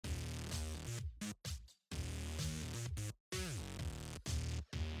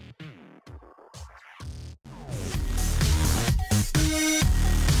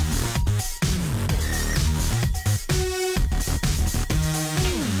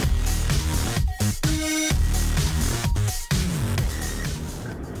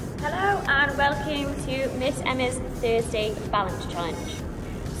this Emma's Thursday balance challenge.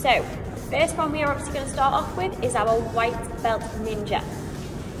 So, the first one we are obviously going to start off with is our white belt ninja.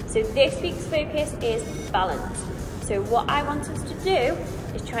 So this week's focus is balance. So what I want us to do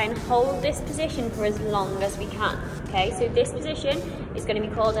is try and hold this position for as long as we can. Okay, so this position is going to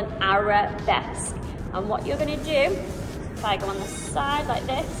be called an arabesque. And what you're going to do, if I go on the side like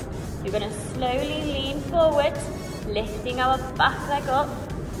this, you're going to slowly lean forward, lifting our back leg up,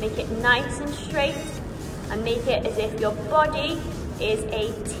 make it nice and straight, and make it as if your body is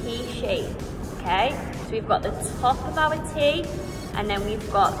a T shape. Okay, so we've got the top of our T, and then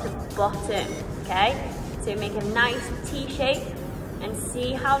we've got the bottom. Okay, so make a nice T shape and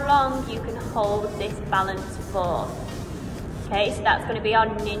see how long you can hold this balance for. Okay, so that's going to be our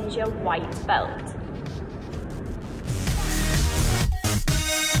ninja white belt.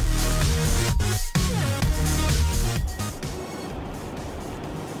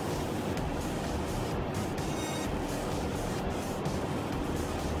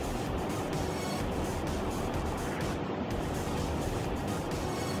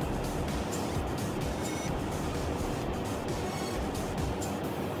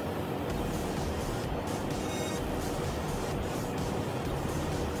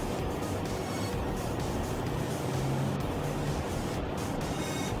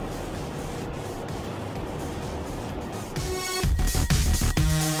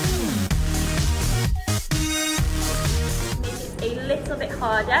 A little bit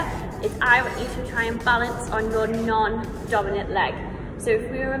harder is I want you to try and balance on your non-dominant leg. So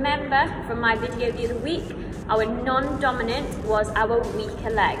if we remember from my video the other week, our non-dominant was our weaker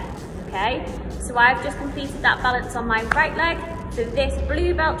leg. Okay, so I've just completed that balance on my right leg. So this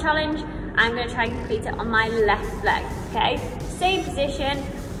blue belt challenge, I'm going to try and complete it on my left leg. Okay, same position,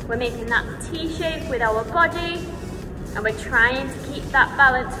 we're making that T shape with our body, and we're trying to keep that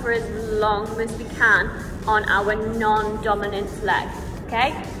balance for as long as we can on our non-dominant leg.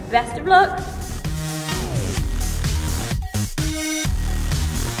 Okay, best of luck.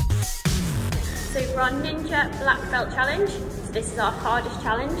 So for our ninja black belt challenge, so this is our hardest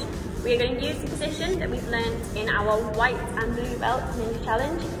challenge, we are going to use the position that we've learned in our white and blue belt ninja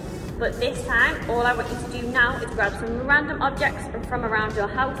challenge. But this time, all I want you to do now is grab some random objects from around your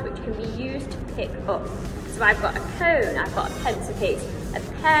house which can be used to pick up. So I've got a cone, I've got a pencil case, a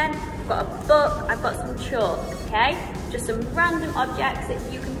pen, I've got a book, I've got some chalk, okay? Just some random objects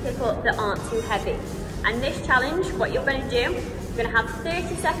that you can pick up that aren't too heavy. And this challenge, what you're going to do, you're going to have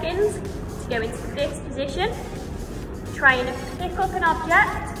 30 seconds to go into this position, try and pick up an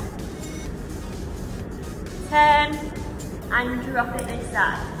object, turn and drop it this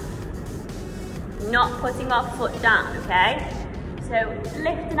side. Not putting our foot down, okay? So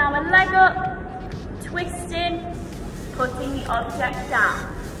lifting our leg up, twisting, putting the object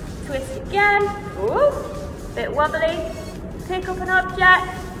down. Twist again, ooh, bit wobbly, pick up an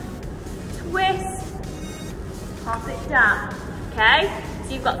object, twist, pop it down, okay?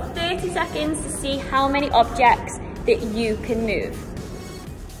 So you've got 30 seconds to see how many objects that you can move.